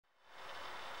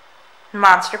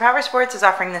Monster Powersports is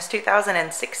offering this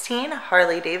 2016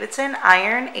 Harley-Davidson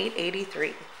Iron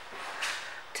 883.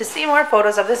 To see more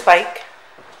photos of this bike,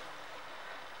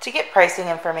 to get pricing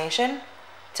information,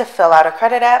 to fill out a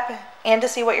credit app, and to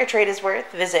see what your trade is worth,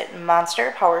 visit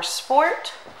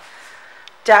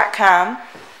monsterpowersport.com.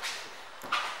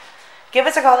 Give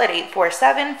us a call at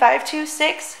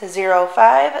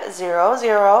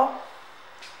 847-526-0500.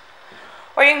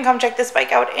 Or you can come check this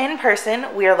bike out in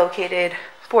person. We are located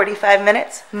 45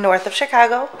 minutes north of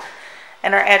Chicago,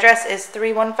 and our address is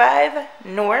 315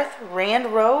 North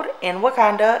Rand Road in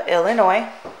Wauconda, Illinois.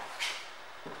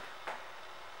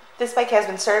 This bike has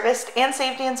been serviced and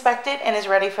safety inspected and is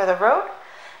ready for the road.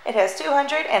 It has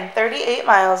 238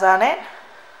 miles on it.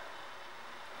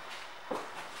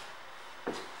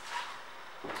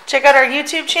 Check out our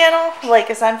YouTube channel, like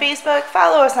us on Facebook,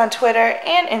 follow us on Twitter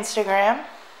and Instagram.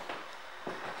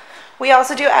 We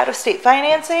also do out-of-state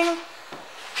financing,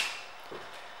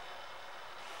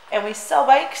 and we sell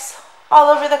bikes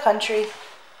all over the country.